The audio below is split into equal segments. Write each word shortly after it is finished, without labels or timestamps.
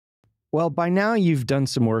Well, by now you've done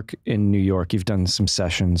some work in New York. You've done some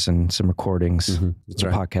sessions and some recordings, That's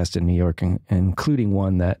right. podcast in New York, including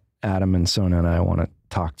one that Adam and Sona and I want to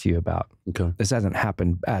talk to you about. Okay. This hasn't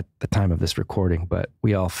happened at the time of this recording, but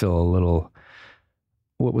we all feel a little,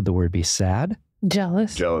 what would the word be? Sad?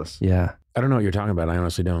 Jealous. Yeah. I don't know what you're talking about. I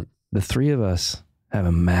honestly don't. The three of us have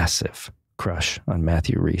a massive crush on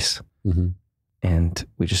Matthew Rhys. Mm-hmm. And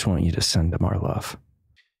we just want you to send him our love.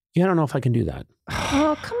 Yeah, I don't know if I can do that.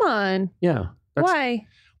 Oh, come on. Yeah. Why?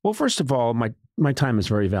 Well, first of all, my time is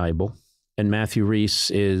very valuable. And Matthew Rhys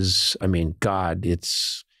is, I mean, God,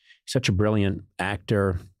 it's such a brilliant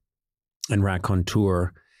actor and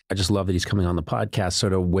raconteur. I just love that he's coming on the podcast. So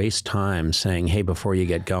to waste time saying, hey, before you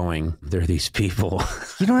get going, there are these people.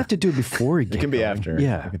 You don't have to do it before you get It can be going. after.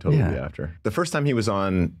 Yeah. It can totally be after. The first time he was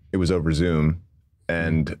on, it was over Zoom.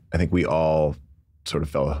 And I think we all sort of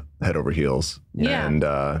fell head over heels. Yeah. And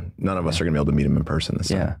none of us are going to be able to meet him in person this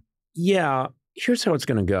time. Yeah, here's how it's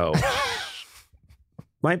going to go.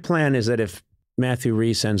 My plan is that if Matthew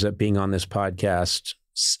Rhys ends up being on this podcast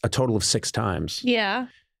a total of 6 times, Yeah.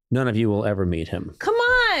 none of you will ever meet him. Come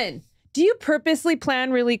on. Do you purposely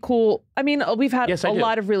plan really cool? I mean, we've had Yes, I a do.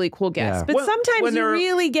 lot of really cool guests, Yeah. but Well, sometimes when you they're-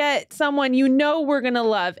 really get someone you know we're going to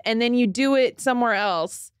love, and then you do it somewhere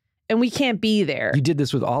else, and we can't be there. You did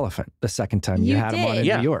this with Oliphant the second time you You had him on did. in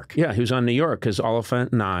Yeah. New York. Yeah, he was on New York because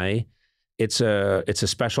Oliphant and I, it's a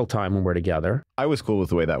special time when we're together. I was cool with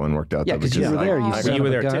the way that one worked out. Yeah, though, because you were I- there. I, You got- son you were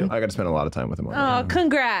of a there gun. too. I got to spend a lot of time with him on Oh, it.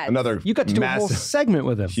 congrats. Another You got to do a whole massive, segment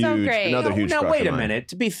with him. So huge, great. another huge Now, crush wait of a mine. minute.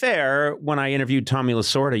 To be fair, when I interviewed Tommy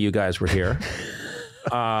Lasorda, you guys were here.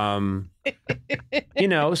 You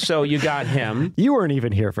know, so you got him. You weren't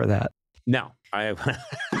even here for that. No,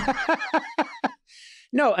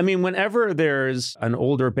 no, I mean, whenever there's an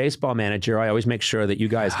older baseball manager, I always make sure that you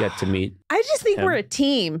guys get to meet. I just think him. we're a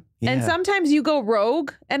team. And Yeah. sometimes you go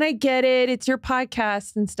rogue, and I get it. It's your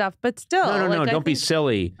podcast and stuff, but still. No, like, I don't be think-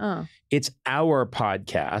 silly. Oh. It's our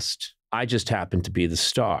podcast. I just happen to be the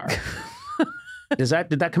star. Did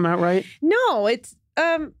that come out right? No, it's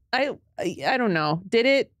I don't know. Did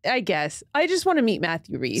it? I guess. I just want to meet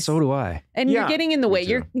Matthew Rhys. So do I. And Yeah, you're getting in the way.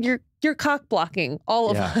 too. You're cock blocking all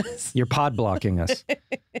of Yeah. us. You're pod blocking us.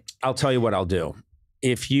 I'll tell you what I'll do.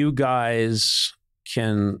 If you guys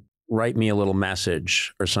can write me a little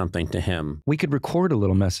message or something to him, We could record a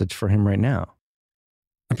little message for him right now.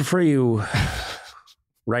 I prefer you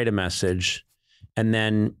write a message and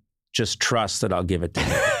then just trust that I'll give it to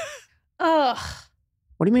him. Ugh.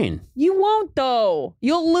 What do you mean? You won't though.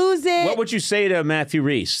 You'll lose it. What would you say to Matthew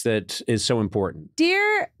Rhys that is so important?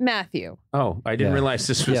 Dear Matthew. Oh, I didn't Yeah. realize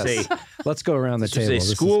this was Yes. a Let's go around the this was table. a This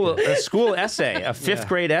is school good. a school essay, a 5th Yeah.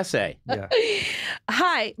 grade essay. Yeah.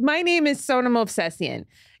 Hi, my name is Sona Movsesian.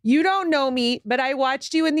 You don't know me, but I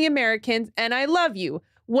watched you in The Americans and I love you.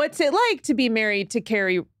 What's it like to be married to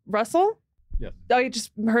Carrie Russell? Yeah. I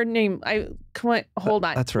just her name. Come on, hold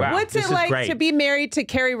on. That's right. Wow. What's this it is like great. to be married to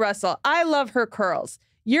Carrie Russell? I love her curls.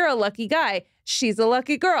 You're a lucky guy. She's a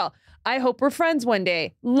lucky girl. I hope we're friends one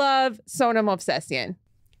day. Love, Sona Movsesian.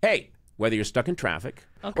 Hey, whether you're stuck in traffic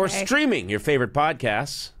or Okay. streaming your favorite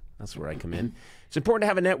podcasts, that's where I come in. It's important to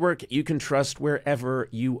have a network you can trust wherever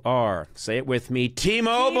you are. Say it with me,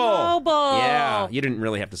 T-Mobile. T-Mobile. Yeah, you didn't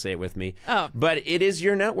really have to say it with me. Oh. But it is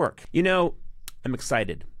your network. You know, I'm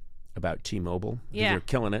excited about T-Mobile. Yeah. They're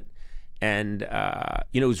killing it. And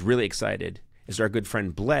you know who's really excited is our good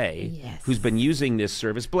friend Blay, Yes. who's been using this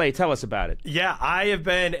service. Blay, tell us about it. Yeah, I have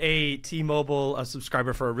been a T-Mobile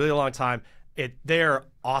subscriber for a really long time. They're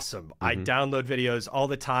awesome. I download videos all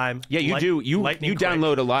the time. Yeah, you do. You lightning quick.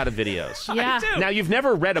 download a lot of videos. Yeah. I do. Now, you've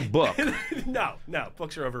never read a book. No,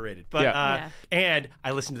 books are overrated. But Yeah. and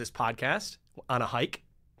I listen to this podcast on a hike.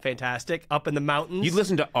 Fantastic. Up in the mountains. You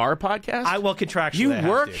listen to our podcast? I will contractually. You I have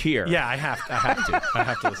work to. here. Yeah, I have to. I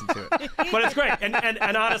have to listen to it. But it's great. And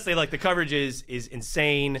honestly, like the coverage is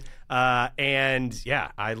insane. And yeah,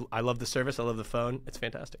 I love the service. I love the phone. It's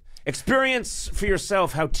fantastic. Experience for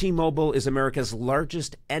yourself how T-Mobile is America's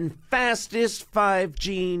largest and fastest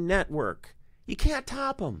 5G network. You can't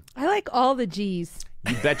top them. I like all the G's.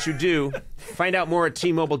 You bet you do. Find out more at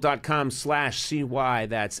T-Mobile.com/CY.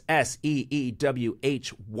 That's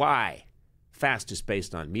SEEWHY. Fastest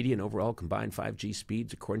based on median overall combined 5G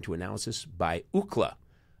speeds, according to analysis by Ookla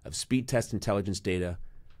of speed test intelligence data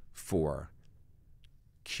for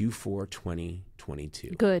Q4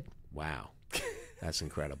 2022. Good. Wow. That's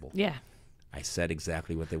incredible. Yeah. I said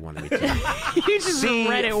exactly what they wanted me to. You just See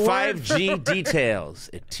read it word 5G for word. details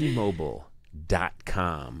at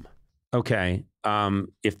T-Mobile.com. Okay.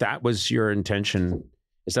 If that was your intention,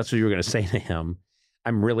 if that's what you were going to say to him,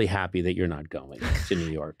 I'm really happy that you're not going to New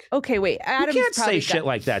York. Okay, wait. Adam's You can't probably say shit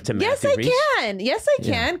like that to Matthew Yes, I Rhys. can. Yes, I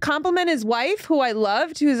can. Compliment his wife, who I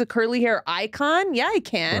loved, who's a curly hair icon. Yeah, I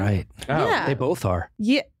can. Right. Oh. Yeah. They both are.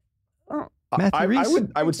 Yeah. Matthew Rhys.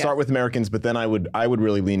 I would start with Americans, but then I would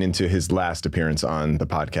really lean into his last appearance on the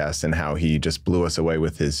podcast and how he just blew us away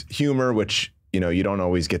with his humor, which you don't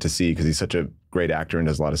always get to see because he's such a great actor and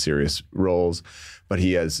does a lot of serious roles, but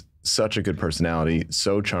he has such a good personality,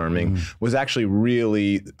 so charming. Was actually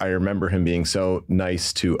really, I remember him being so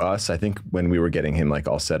nice to us. I think when we were getting him like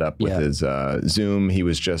all set up with his Zoom, he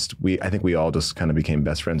was just, I think we all just kind of became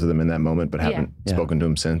best friends with him in that moment, but haven't spoken to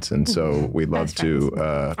him since. And so we'd love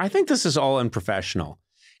to. I think this is all unprofessional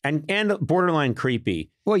and borderline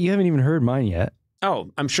creepy. Well, you haven't even heard mine yet.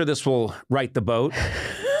 Oh, I'm sure this will right the boat.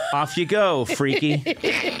 Off you go, freaky.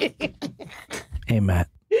 Hey, Matt.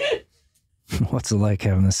 What's it like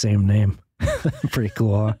having the same name? Pretty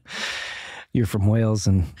cool, huh? You're from Wales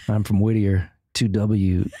and I'm from Whittier,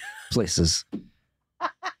 2W places.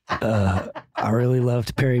 I really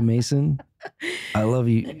loved Perry Mason. I love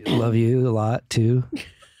you a lot too.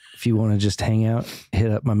 If you want to just hang out,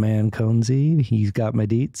 hit up my man Conzi. He's got my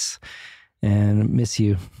deets. And miss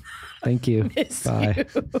you. Thank you. Bye.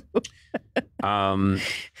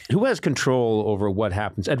 Who has control over what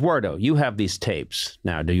happens? Eduardo, you have these tapes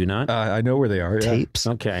now, do you not? I know where they are. Tapes.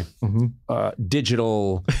 Okay.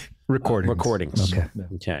 Digital recordings. Okay.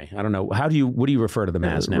 Okay. I don't know. What do you refer to them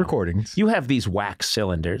as now? Recordings. You have these wax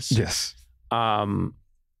cylinders. Yes.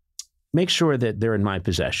 Make sure that they're in my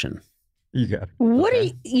possession. You got it. What are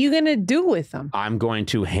you going to do with them? I'm going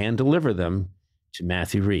to hand deliver them to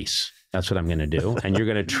Matthew Rhys. That's what I'm going to do. And you're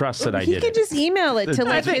going to trust that I He did could it. just email it to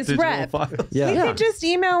like his rep. Yeah. We could just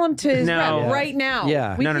email him to his rep right now.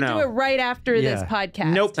 Yeah. We No, could no, do no. it right after this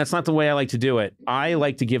podcast. Nope, that's not the way I like to do it. I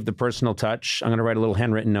like to give the personal touch. I'm going to write a little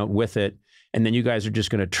handwritten note with it. And then you guys are just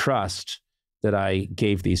going to trust that I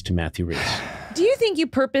gave these to Matthew Rhys. Do you think you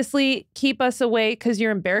purposely keep us away because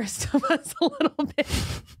you're embarrassed of us a little bit?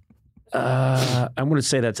 I'm going to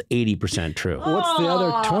say that's 80% true. What's the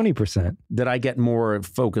other 20%? That I get more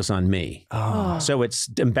focus on me. Oh. So it's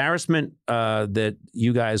embarrassment that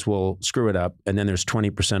you guys will screw it up. And then there's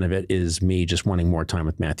 20% of it is me just wanting more time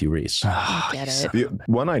with Matthew Rhys. Get it. The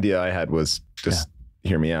one idea I had was just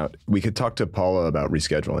hear me out. We could talk to Paula about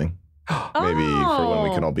rescheduling. Maybe for when we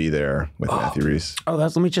can all be there with Matthew Rhys. Oh,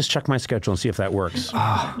 let me just check my schedule and see if that works.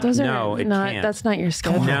 Those are No, it can't. That's not your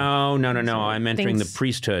schedule. No. I'm entering the Things-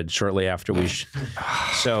 priesthood shortly after we.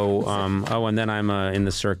 So, and then I'm in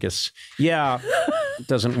the circus. Yeah, it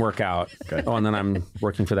doesn't work out. Okay. Oh, and then I'm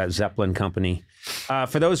working for that Zeppelin company.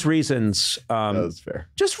 For those reasons, That was fair.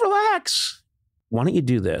 just relax. Why don't you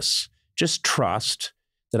do this? Just trust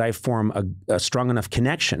that I form a strong enough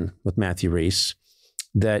connection with Matthew Rhys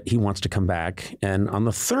that he wants to come back. And on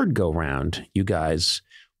the third go round, you guys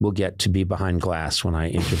will get to be behind glass when I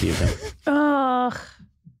interview him.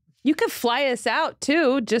 You could fly us out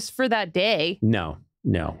too, just for that day. No.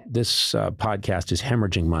 This podcast is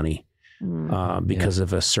hemorrhaging money because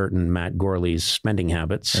of a certain Matt Gourley's spending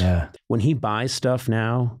habits. Yeah. When he buys stuff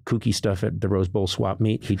now, kooky stuff at the Rose Bowl swap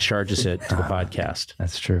meet, he charges it to the podcast.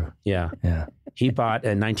 That's true. Yeah. Yeah. He bought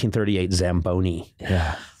a 1938 Zamboni.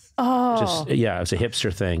 Yeah. Oh, It was a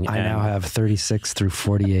hipster thing. I and- now have 36 through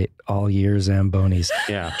 48 all year Zambonis.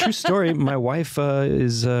 Yeah. True story. My wife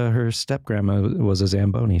her step grandma was a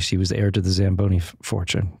Zamboni. She was the heir to the Zamboni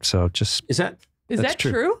fortune. So just Is that? is that's that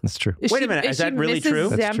true? That's true. Wait a minute, is that really true?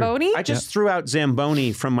 That's true. Zamboni? I just threw out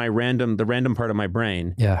Zamboni from the random part of my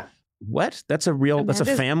brain. Yeah. What? That's a Amanda's-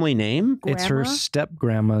 family name? It's her Grandma? step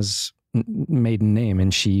grandma's maiden name,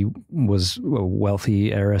 and she was a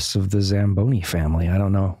wealthy heiress of the Zamboni family. I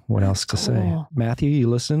don't know what else to say. cool. Matthew, you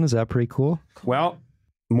listen? Is that pretty cool? Well,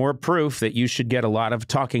 more proof that you should get a lot of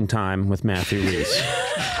talking time with Matthew Rhys.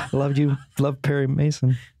 Love Perry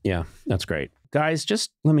Mason. Yeah, that's great. Guys,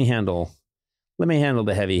 just let me handle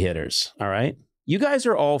the heavy hitters, all right? You guys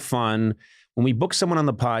are all fun. When we book someone on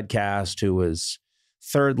the podcast who was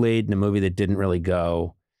third lead in a movie that didn't really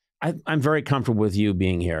go, I'm very comfortable with you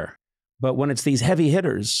being here. But when it's these heavy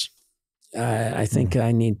hitters, I think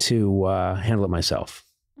I need to handle it myself.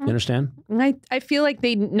 You understand? I feel like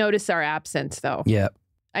they notice our absence, though. Yeah.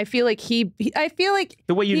 I feel like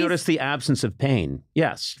The way you he's- notice the absence of pain.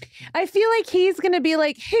 Yes. I feel like he's gonna be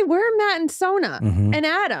like, "Hey, where are Matt and Sona Mhm. and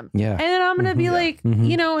Adam?" Yeah. And then I'm gonna be like, Mhm.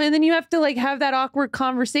 and then you have to like have that awkward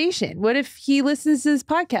conversation. What if he listens to this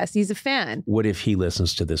podcast? He's a fan. What if he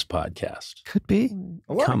listens to this podcast? Could be.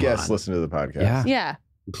 A lot Come of guests on. listen to the podcast. Yeah. Yeah.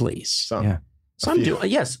 Please. Some. Yeah. Some few. do.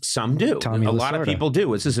 Yes, some do. Tommy a lot of Lasorda. people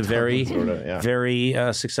do. This is a very, Sorta, yeah. very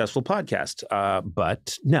successful podcast.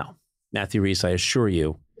 But no, Matthew Rhys, I assure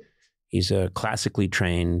you, he's a classically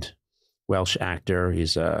trained Welsh actor.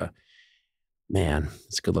 He's a man.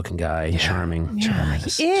 He's a good-looking guy, charming. Yeah,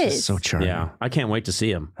 he is. So charming. Yeah, I can't wait to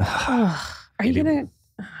see him. Are you gonna?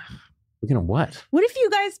 We're gonna what? What if you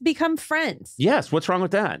guys become friends? Yes. What's wrong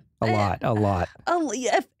with that? A lot.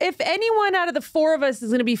 If anyone out of the four of us is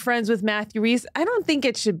going to be friends with Matthew Rhys, I don't think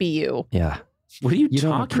it should be you. Yeah. What are you talking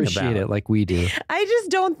don't appreciate about? it like we do. I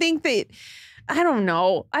just don't think that. I don't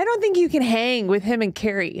know. I don't think you can hang with him and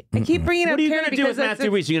Carrie. I keep bringing up What are you Carrie going to do because with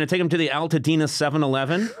Matthew Rhys? Are you going to take him to the Altadena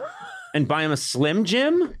 7-Eleven and buy him a Slim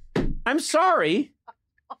Jim? I'm sorry.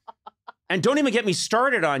 And don't even get me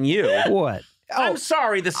started on you. What? I'm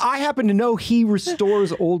sorry. I happen to know he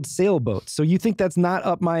restores old sailboats. So you think that's not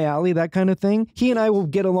up my alley, that kind of thing? He and I will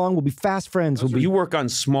get along. We'll be fast friends. You work on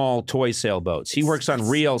small toy sailboats. He works on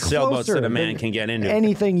real sailboats that a man can get into.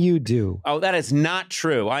 Anything you do. Oh, that is not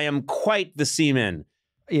true. I am quite the seaman.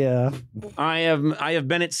 Yeah. I have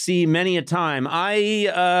been at sea many a time.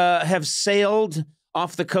 I have sailed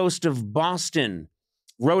off the coast of Boston,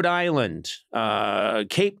 Rhode Island,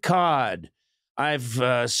 Cape Cod. I've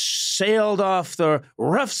sailed off the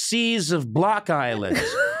rough seas of Block Island.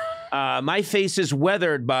 My face is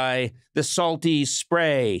weathered by the salty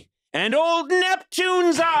spray and old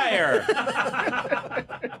Neptune's ire.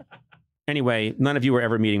 Anyway, none of you are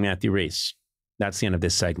ever meeting Matthew Rhys. That's the end of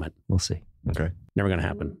this segment. We'll see. Okay. Never going to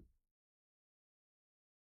happen.